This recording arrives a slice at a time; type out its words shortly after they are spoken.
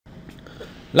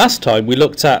Last time we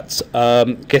looked at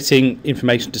getting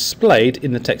information displayed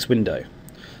in the text window.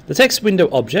 The text window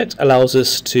object allows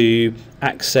us to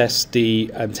access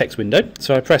the text window.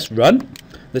 So I press run.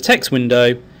 The text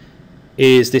window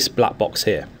is this black box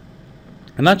here.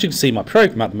 And as you can see, my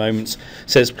program at the moment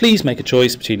says please make a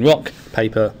choice between rock,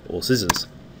 paper or scissors.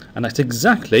 And that's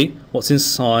exactly what's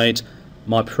inside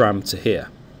my parameter here.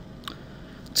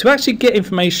 To actually get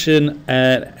information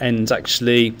and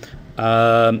actually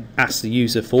ask the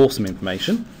user for some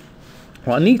information,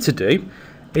 what I need to do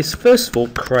is first of all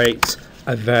create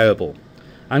a variable.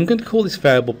 I'm going to call this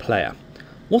variable player.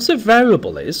 What a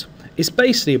variable is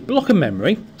basically a block of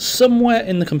memory somewhere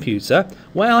in the computer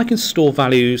where I can store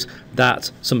values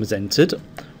that someone's entered,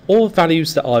 or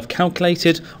values that I've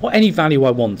calculated, or any value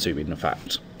I want to, in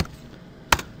fact.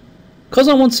 Because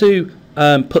I want to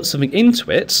put something into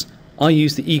it, I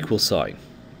use the equal sign.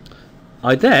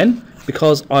 I then,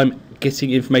 because I'm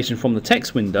getting information from the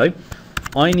text window,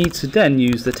 I need to then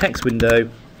use the text window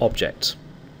object.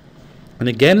 And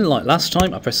again, like last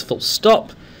time, I press full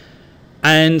stop.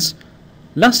 And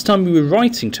last time we were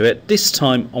writing to it, this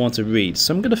time I want to read.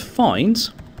 So I'm going to find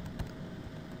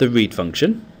the read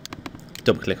function,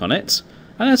 double click on it,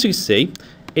 and as you can see,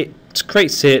 it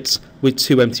creates it with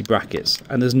two empty brackets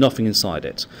and there's nothing inside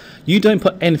it. You don't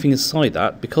put anything inside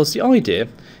that because the idea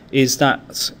is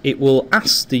that it will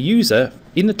ask the user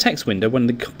in the text window when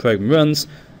the program runs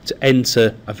to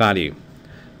enter a value.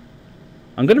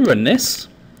 I'm going to run this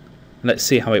and let's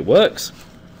see how it works.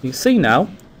 You can see now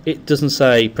it doesn't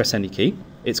say press any key,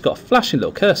 it's got a flashing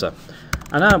little cursor,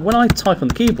 and now when I type on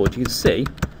the keyboard you can see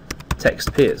text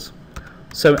appears.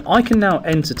 So I can now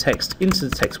enter text into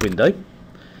the text window,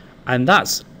 and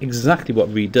that's exactly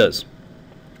what read does.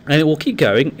 And it will keep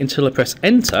going until I press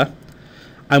enter,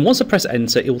 and once I press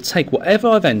enter it will take whatever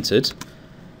I've entered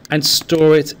and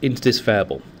store it into this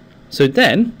variable. So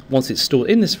then once it's stored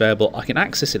in this variable I can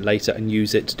access it later and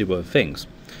use it to do other things.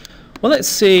 Well, let's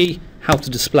see how to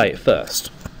display it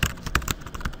first.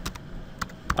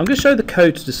 I'm going to show the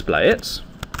code to display it.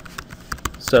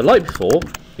 So like before,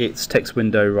 it's text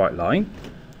window right line.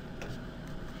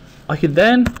 I can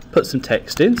then put some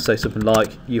text in, so something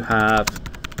like you have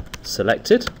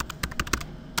selected,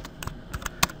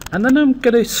 and then I'm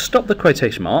going to stop the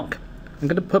quotation mark, I'm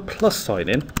going to put plus sign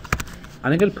in,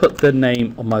 and I'm going to put the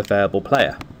name of my variable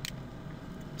player.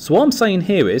 So what I'm saying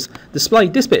here is display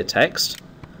this bit of text,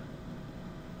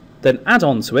 then add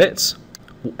on to it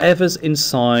whatever's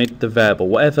inside the variable,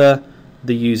 whatever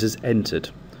the user's entered.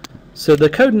 So the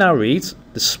code now reads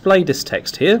display this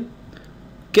text here,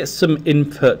 get some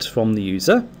input from the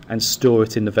user and store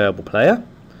it in the variable player.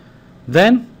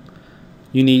 Then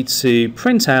you need to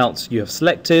print out you have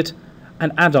selected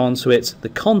and add on to it the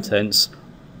contents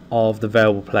of the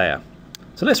variable player.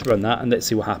 So let's run that and let's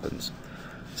see what happens.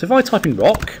 So if I type in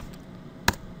rock,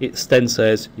 it then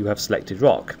says you have selected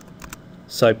rock.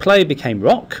 So player became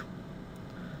rock,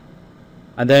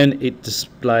 and then it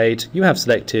displayed you have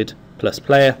selected plus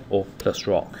player or plus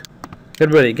rock. Then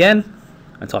run it again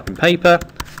and type in paper,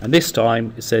 and this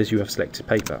time it says you have selected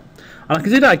paper. And I can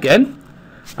do that again,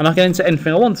 and I can enter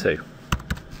anything I want to.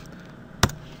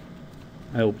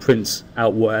 And it will print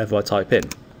out whatever I type in.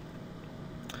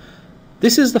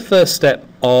 This is the first step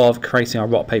of creating our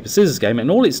rock, paper, scissors game, and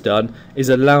all it's done is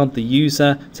allowed the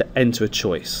user to enter a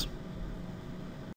choice.